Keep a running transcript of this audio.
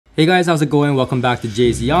Hey guys, how's it going? Welcome back to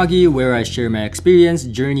Jay's Iyagi, where I share my experience,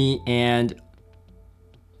 journey, and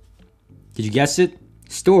did you guess it?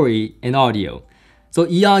 Story in audio. So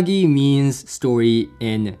iyagi means story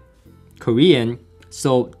in Korean,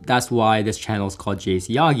 so that's why this channel is called Jay's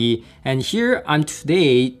Iyagi. And here I'm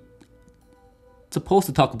today supposed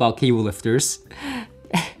to talk about cable lifters,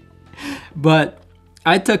 but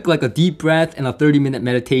I took like a deep breath and a 30-minute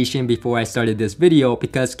meditation before I started this video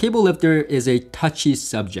because cable lifter is a touchy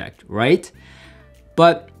subject, right?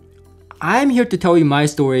 But I'm here to tell you my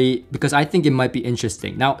story because I think it might be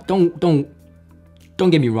interesting. Now, don't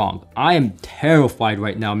get me wrong. I am terrified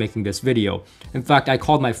right now making this video. In fact, I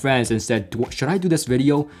called my friends and said, should I do this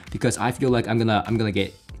video? Because I feel like I'm gonna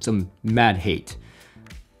get some mad hate.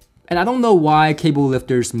 And I don't know why cable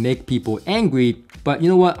lifters make people angry, but you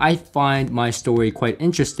know what? I find my story quite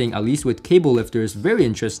interesting, at least with cable lifters, very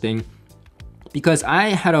interesting, because I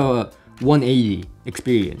had a 180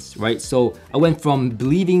 experience, right? So I went from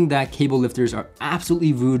believing that cable lifters are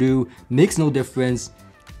absolutely voodoo, makes no difference,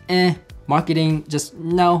 marketing, just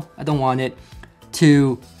no, I don't want it,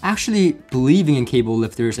 to actually believing in cable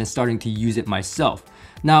lifters and starting to use it myself.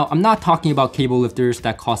 Now, I'm not talking about cable lifters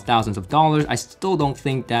that cost thousands of dollars. I still don't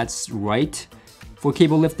think that's right for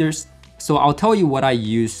cable lifters. So I'll tell you what I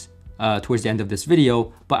use towards the end of this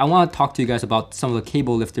video, but I want to talk to you guys about some of the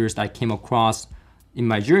cable lifters that I came across in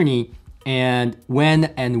my journey and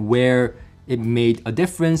when and where it made a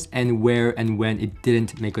difference and where and when it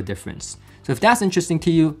didn't make a difference. So if that's interesting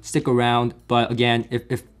to you, stick around. But again,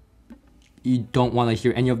 if you don't want to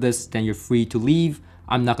hear any of this, then you're free to leave.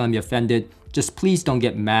 I'm not going to be offended. Just please don't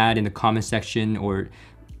get mad in the comment section or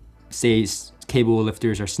say cable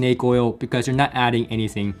lifters are snake oil because you're not adding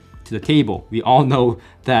anything to the table. We all know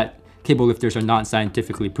that cable lifters are not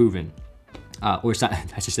scientifically proven. I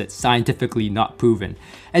just said scientifically not proven.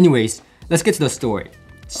 Anyways, let's get to the story.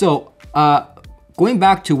 So going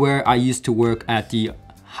back to where I used to work at the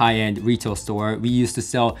high-end retail store, we used to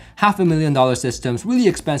sell $500,000 systems, really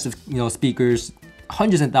expensive, speakers,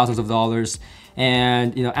 hundreds and thousands of dollars,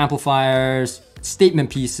 and amplifiers, statement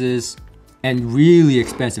pieces, and really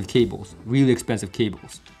expensive cables.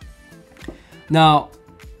 Now,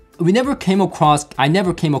 I never came across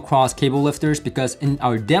cable lifters because in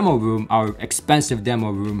our demo room, our expensive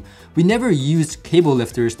demo room, we never used cable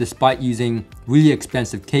lifters despite using really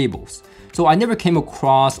expensive cables. So I never came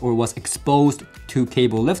across or was exposed to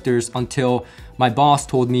cable lifters until my boss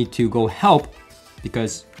told me to go help,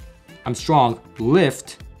 because I'm strong,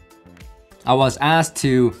 lift. I was asked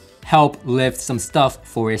to help lift some stuff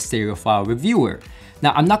for a stereophile reviewer.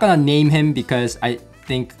 Now, I'm not gonna name him because I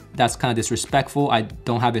think that's kind of disrespectful. I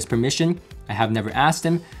don't have his permission. I have never asked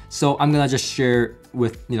him. So I'm gonna just share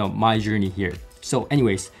with my journey here. So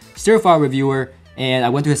anyways, stereophile reviewer, and I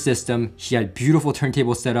went to his system. He had beautiful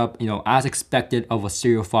turntable setup, as expected of a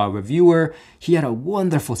stereophile reviewer. He had a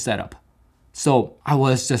wonderful setup. So I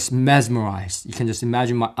was just mesmerized. You can just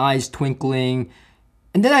imagine my eyes twinkling.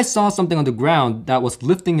 And then I saw something on the ground that was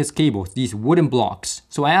lifting his cables, these wooden blocks.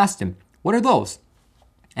 So I asked him, what are those?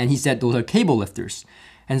 And he said, those are cable lifters.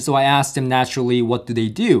 And so I asked him naturally, what do they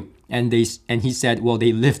do? And he said, well,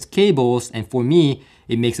 they lift cables. And for me,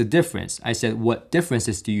 it makes a difference. I said, what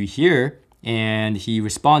differences do you hear? And he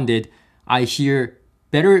responded, I hear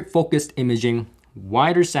better focused imaging,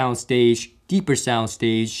 wider sound stage, deeper sound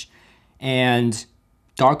stage, and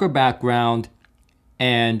darker background.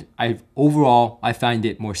 And overall, I find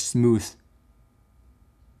it more smooth.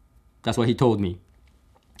 That's what he told me.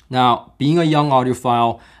 Now, being a young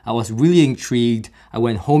audiophile, I was really intrigued. I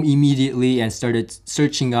went home immediately and started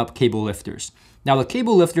searching up cable lifters. Now, the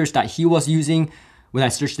cable lifters that he was using, when I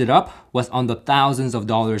searched it up, was on the thousands of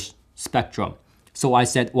dollars spectrum. So I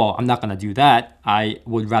said, well, I'm not gonna do that. I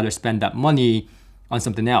would rather spend that money on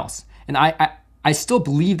something else. And I still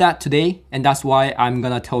believe that today, and that's why I'm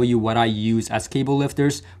gonna tell you what I use as cable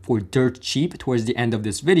lifters for dirt cheap towards the end of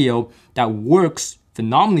this video that works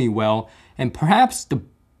phenomenally well and perhaps the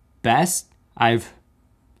best I've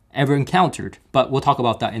ever encountered, but we'll talk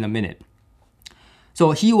about that in a minute.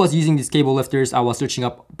 So he was using these cable lifters. I was searching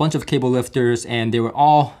up a bunch of cable lifters and they were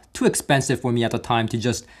all too expensive for me at the time to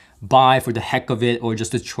just buy for the heck of it or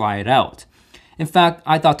just to try it out. In fact,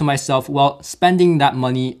 I thought to myself, well, spending that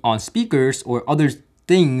money on speakers or other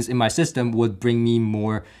things in my system would bring me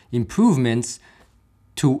more improvements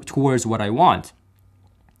towards what I want.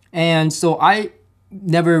 And so I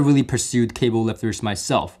never really pursued cable lifters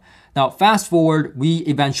myself. Now, fast forward, we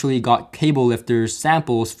eventually got cable lifters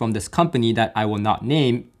samples from this company that I will not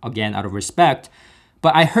name, again, out of respect,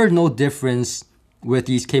 but I heard no difference with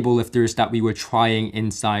these cable lifters that we were trying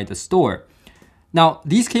inside the store. Now,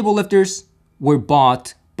 these cable lifters were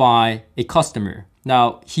bought by a customer.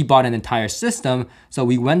 Now, he bought an entire system, so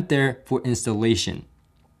we went there for installation.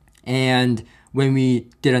 And when we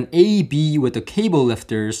did an A/B with the cable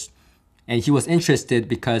lifters, and he was interested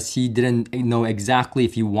because he didn't know exactly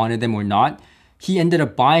if he wanted them or not, he ended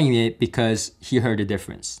up buying it because he heard the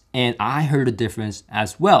difference. And I heard the difference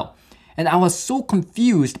as well. And I was so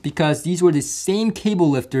confused because these were the same cable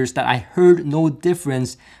lifters that I heard no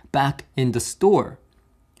difference back in the store.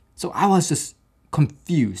 So I was just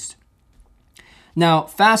confused. Now,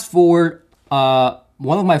 fast forward,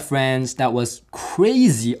 one of my friends that was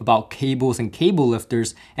crazy about cables and cable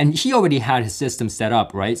lifters, and he already had his system set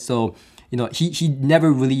up, right? So, he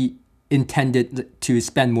never really intended to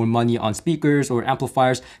spend more money on speakers or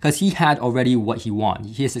amplifiers because he had already what he wanted.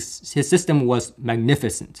 His system was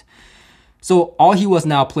magnificent. So all he was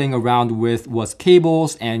now playing around with was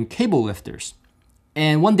cables and cable lifters.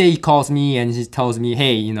 And one day he calls me and he tells me,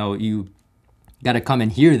 hey, you gotta come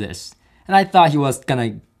and hear this. And I thought he was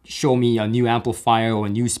gonna show me a new amplifier or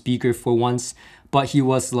a new speaker for once, but he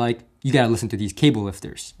was like, you gotta listen to these cable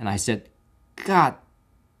lifters. And I said, God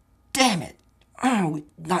damn it. Oh,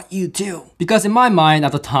 not you too. Because in my mind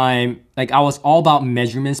at the time, I was all about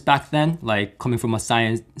measurements back then, coming from a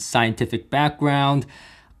scientific background.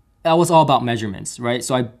 I was all about measurements, right?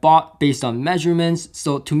 So I bought based on measurements.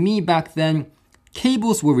 So to me back then,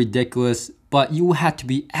 cables were ridiculous, but you had to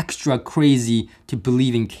be extra crazy to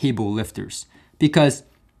believe in cable lifters. Because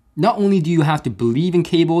not only do you have to believe in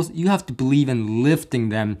cables, you have to believe in lifting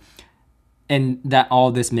them, and that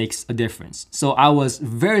all this makes a difference. So I was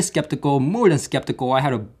very skeptical, more than skeptical. I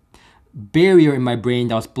had a barrier in my brain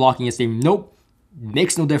that was blocking it, saying, nope,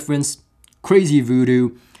 makes no difference, crazy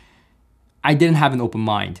voodoo. I didn't have an open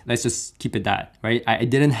mind. Let's just keep it that, right? I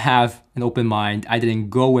didn't have an open mind. I didn't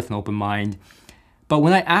go with an open mind. But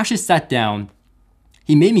when I actually sat down,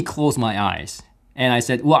 he made me close my eyes. And I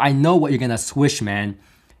said, well, I know what you're gonna switch, man.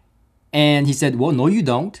 And he said, well, no, you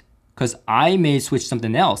don't, because I may switch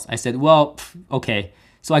something else. I said, well, okay.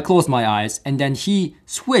 So I closed my eyes, and then he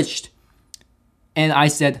switched. And I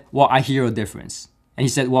said, well, I hear a difference. And he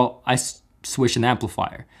said, well, I switched an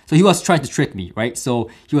amplifier. So he was trying to trick me, right? So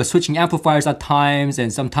he was switching amplifiers at times,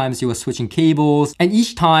 and sometimes he was switching cables. And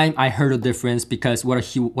each time I heard a difference because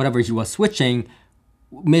whatever he was switching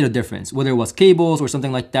made a difference. Whether it was cables or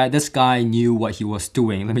something like that, this guy knew what he was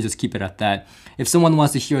doing. Let me just keep it at that. If someone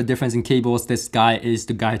wants to hear a difference in cables, this guy is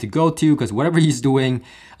the guy to go to, because whatever he's doing,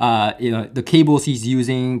 the cables he's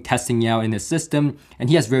using, testing out in his system, and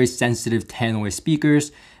he has very sensitive 10-way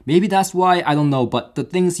speakers. Maybe that's why, I don't know, but the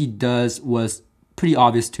things he does was pretty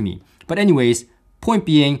obvious to me. But anyways, point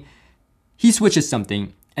being, he switches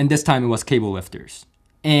something, and this time it was cable lifters.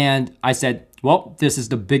 And I said, well, this is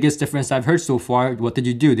the biggest difference I've heard so far. What did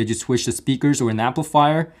you do? Did you switch the speakers or an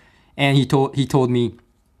amplifier? And he told me,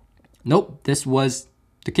 nope, this was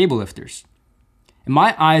the cable lifters. And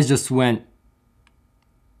my eyes just went,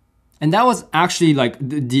 and that was actually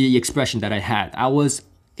the expression that I had. I was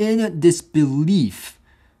in disbelief.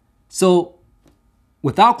 So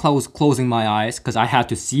without closing my eyes, because I had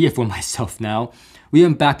to see it for myself now, we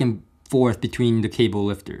went back and forth between the cable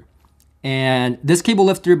lifter. And this cable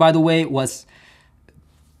lifter, by the way, was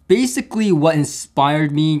basically what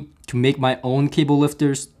inspired me to make my own cable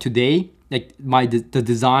lifters today. The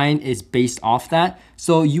design is based off that.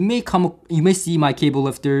 So you may see my cable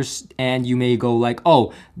lifters and you may go like,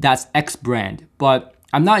 oh, that's X brand. But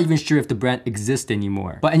I'm not even sure if the brand exists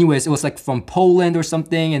anymore. But anyways, it was from Poland or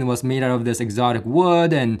something, and it was made out of this exotic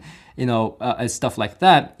wood and stuff like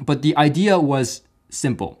that. But the idea was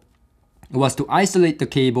simple. It was to isolate the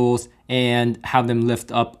cables and have them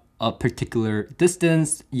lift up a particular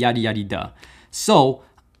distance, yada yada da. So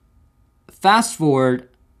fast forward,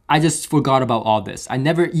 I just forgot about all this. I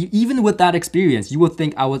never, even with that experience, you would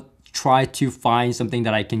think I would try to find something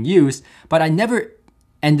that I can use, but I never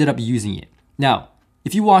ended up using it. Now,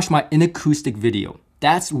 if you watch my Inakustic video,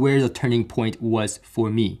 that's where the turning point was for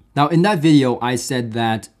me. Now, in that video, I said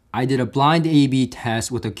that I did a blind A/B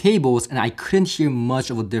test with the cables and I couldn't hear much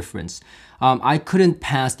of a difference. I couldn't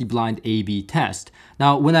pass the blind A/B test.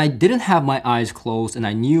 Now, when I didn't have my eyes closed and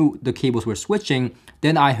I knew the cables were switching,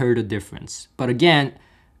 then I heard a difference. But again,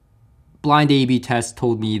 blind A/B test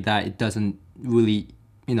told me that it doesn't really,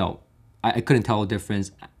 I couldn't tell a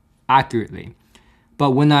difference accurately.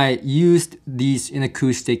 But when I used these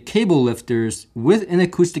Inakustic cable lifters with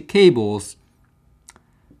Inakustic cables,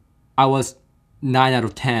 I was 9 out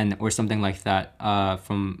of 10 or something like that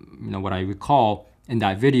from what I recall in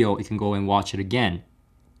that video. You can go and watch it again.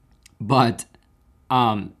 But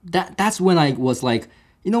that's when I was like,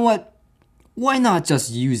 you know what? Why not just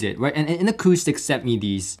use it, right? And Inakustic sent me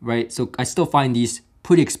these, right? So I still find these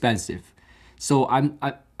pretty expensive. So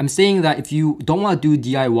I'm saying that if you don't want to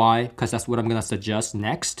do DIY, because that's what I'm gonna suggest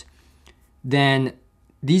next, then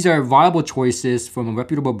these are viable choices from a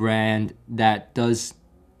reputable brand that does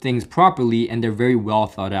things properly, and they're very well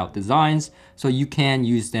thought out designs. So you can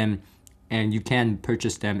use them and you can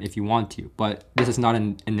purchase them if you want to. But this is not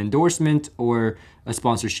an endorsement or a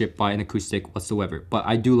sponsorship by Inakustic whatsoever. But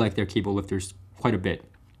I do like their cable lifters quite a bit.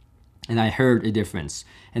 And I heard a difference.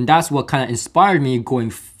 And that's what kind of inspired me going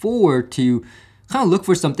forward to kind of look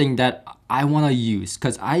for something that I want to use,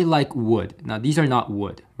 because I like wood. Now, these are not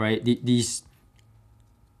wood, right? These,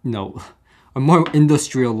 are more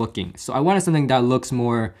industrial looking. So I wanted something that looks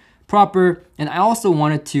more proper. And I also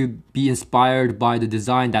wanted to be inspired by the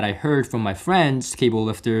design that I heard from my friends, cable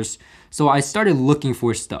lifters. So I started looking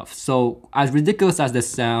for stuff. So as ridiculous as this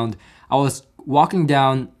sound, I was walking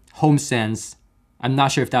down HomeSense. I'm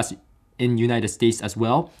not sure if that's in United States as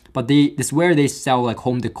well, but this is where they sell like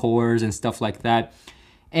home decors and stuff like that.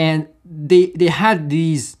 And they had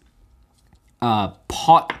these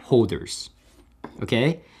pot holders,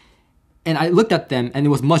 okay? And I looked at them, and it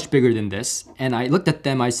was much bigger than this. And I looked at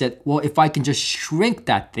them, I said, well, if I can just shrink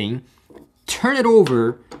that thing, turn it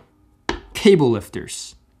over, cable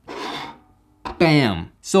lifters.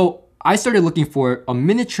 Bam. So I started looking for a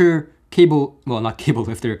miniature not cable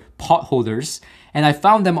lifter, pot holders. And I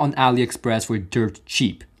found them on AliExpress for dirt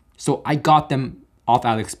cheap. So I got them off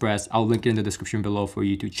AliExpress. I'll link it in the description below for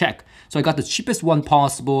you to check. So I got the cheapest one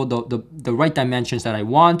possible, the right dimensions that I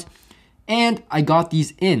want. And I got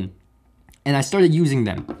these in. And I started using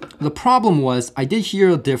them. The problem was I did hear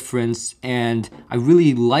a difference, and I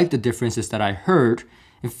really liked the differences that I heard.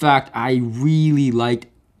 In fact, I really liked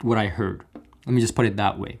what I heard. Let me just put it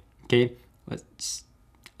that way, okay?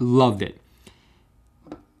 Loved it.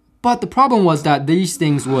 But the problem was that these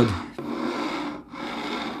things would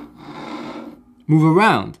move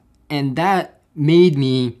around. And that made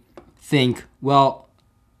me think, well,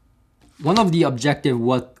 one of the objectives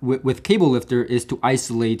with cable lifter is to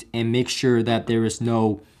isolate and make sure that there is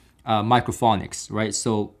no microphonics, right?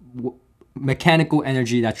 So mechanical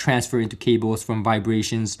energy that transfer into cables from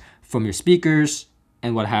vibrations from your speakers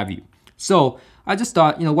and what have you. So I just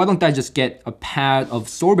thought, why don't I just get a pad of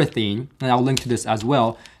sorbethane, and I'll link to this as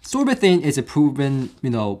well. Sorbethane is a proven,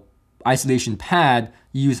 isolation pad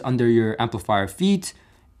used under your amplifier feet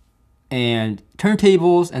and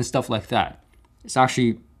turntables and stuff like that. It's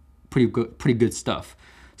actually pretty good stuff.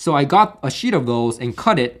 So I got a sheet of those and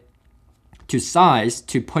cut it to size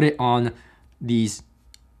to put it on these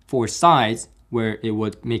 4 sides where it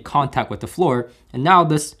would make contact with the floor. And now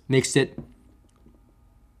this makes it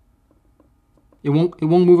won't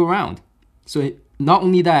move around. So not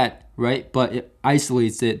only that, right, but it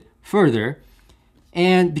isolates it further.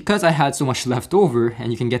 And because I had so much left over,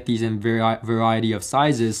 and you can get these in variety of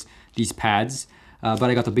sizes, these pads, but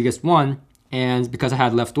I got the biggest one. And because I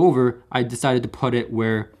had left over, I decided to put it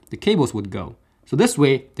where the cables would go. So this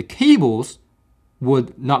way, the cables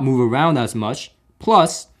would not move around as much.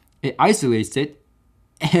 Plus, it isolates it.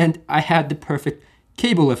 And I had the perfect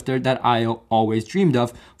cable lifter that I always dreamed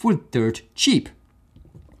of for dirt cheap.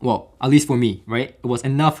 Well, at least for me, right? It was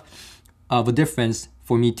enough of a difference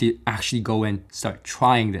for me to actually go and start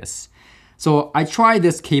trying this. So I tried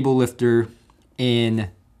this cable lifter in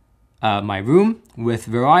my room with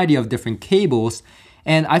variety of different cables,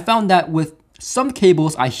 and I found that with some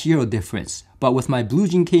cables I hear a difference, but with my Blue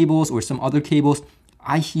Jean cables or some other cables,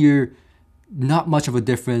 I hear not much of a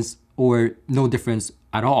difference or no difference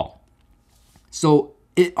at all. So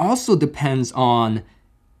it also depends on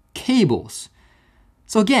cables.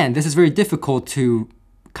 So again, this is very difficult to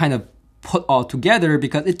kind of put all together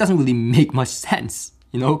because it doesn't really make much sense,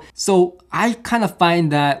 So I kind of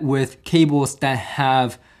find that with cables that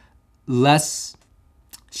have less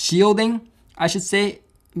shielding, I should say,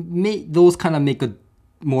 those kind of make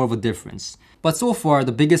more of a difference. But so far,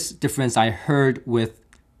 the biggest difference I heard with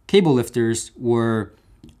cable lifters were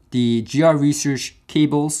the GR Research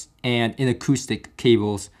cables and Inakustic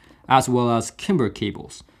cables, as well as Kimber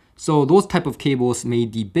cables. So those type of cables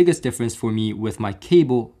made the biggest difference for me with my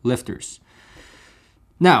cable lifters.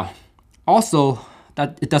 Now, also,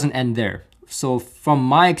 that it doesn't end there. So from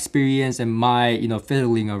my experience and my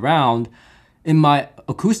fiddling around, in my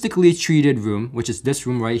acoustically treated room, which is this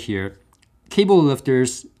room right here, cable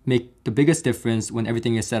lifters make the biggest difference when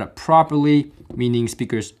everything is set up properly, meaning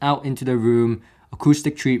speakers out into the room,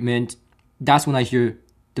 acoustic treatment. That's when I hear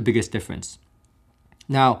the biggest difference.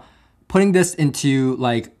 Now, putting this into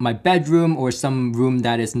like my bedroom or some room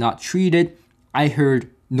that is not treated, I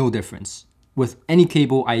heard no difference. With any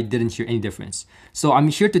cable, I didn't hear any difference. So I'm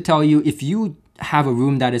here to tell you, if you have a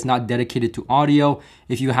room that is not dedicated to audio,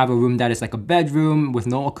 if you have a room that is like a bedroom with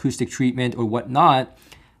no acoustic treatment or whatnot,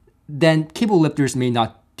 then cable lifters may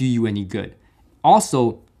not do you any good.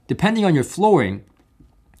 Also, depending on your flooring,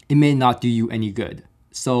 it may not do you any good.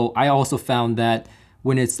 So I also found that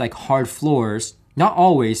when it's like hard floors, not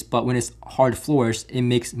always, but when it's hard floors, it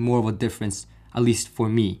makes more of a difference, at least for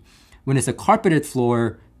me. When it's a carpeted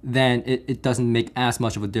floor, then it doesn't make as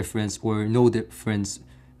much of a difference or no difference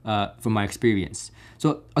from my experience.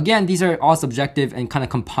 So again, these are all subjective and kind of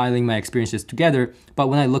compiling my experiences together. But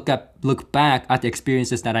when I look back at the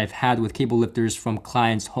experiences that I've had with cable lifters from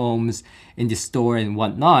clients' homes, in the store and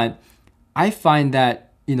whatnot, I find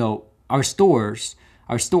that, you know, our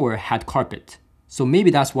store had carpet. So maybe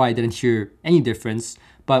that's why I didn't hear any difference.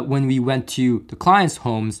 But when we went to the clients'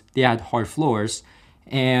 homes, they had hard floors.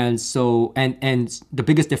 And so, and the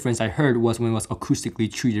biggest difference I heard was when it was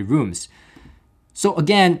acoustically treated rooms. So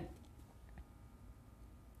again,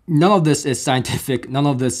 none of this is scientific. None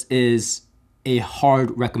of this is a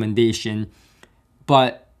hard recommendation.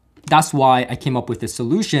 But that's why I came up with this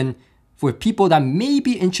solution for people that may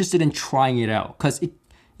be interested in trying it out. Because, you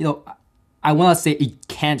know, I want to say it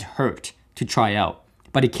can't hurt to try out.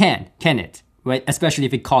 But it can it? Right? Especially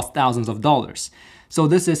if it costs thousands of dollars. So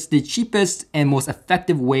this is the cheapest and most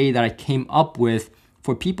effective way that I came up with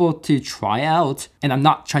for people to try out. And I'm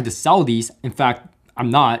not trying to sell these. In fact, I'm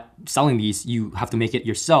not selling these. You have to make it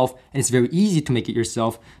yourself. And it's very easy to make it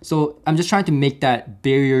yourself. So I'm just trying to make that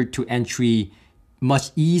barrier to entry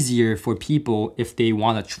much easier for people if they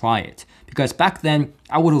want to try it. Because back then,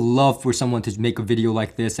 I would have loved for someone to make a video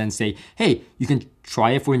like this and say, hey, you can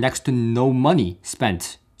try it for next to no money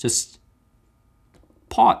spent. Just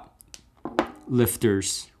pot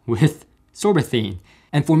lifters with sorbethane.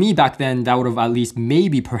 And for me back then, that would have at least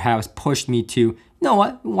maybe perhaps pushed me to, you know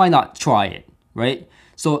what, why not try it, right?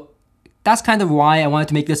 So that's kind of why I wanted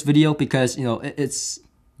to make this video, because, you know, it's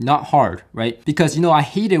not hard, right? Because, you know, I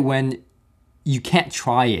hate it when you can't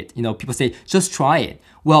try it. You know, people say, just try it.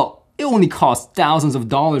 Well, it only costs thousands of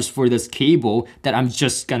dollars for this cable that I'm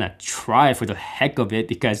just gonna try for the heck of it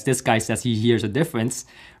because this guy says he hears a difference,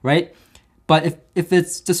 right? But if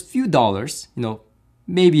it's just few dollars, you know,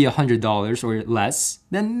 maybe $100 or less,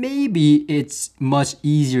 then maybe it's much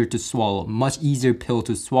easier to swallow, much easier pill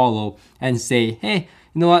to swallow and say, hey,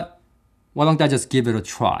 you know what? Why don't I just give it a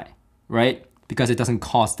try, right? Because it doesn't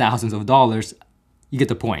cost thousands of dollars. You get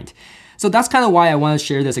the point. So that's kind of why I want to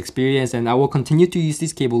share this experience, and I will continue to use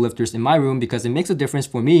these cable lifters in my room because it makes a difference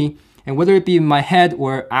for me. And whether it be in my head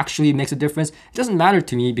or actually makes a difference, it doesn't matter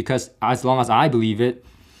to me because as long as I believe it,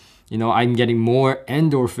 you know, I'm getting more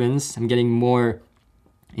endorphins, I'm getting more,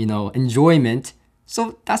 you know, enjoyment.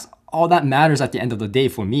 So that's all that matters at the end of the day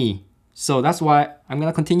for me. So that's why I'm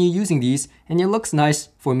gonna continue using these, and it looks nice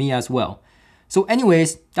for me as well. So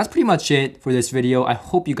anyways, that's pretty much it for this video. I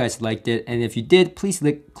hope you guys liked it. And if you did, please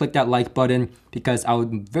click that like button because I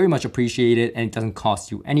would very much appreciate it and it doesn't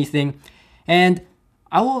cost you anything. And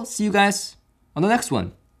I will see you guys on the next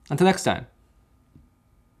one. Until next time.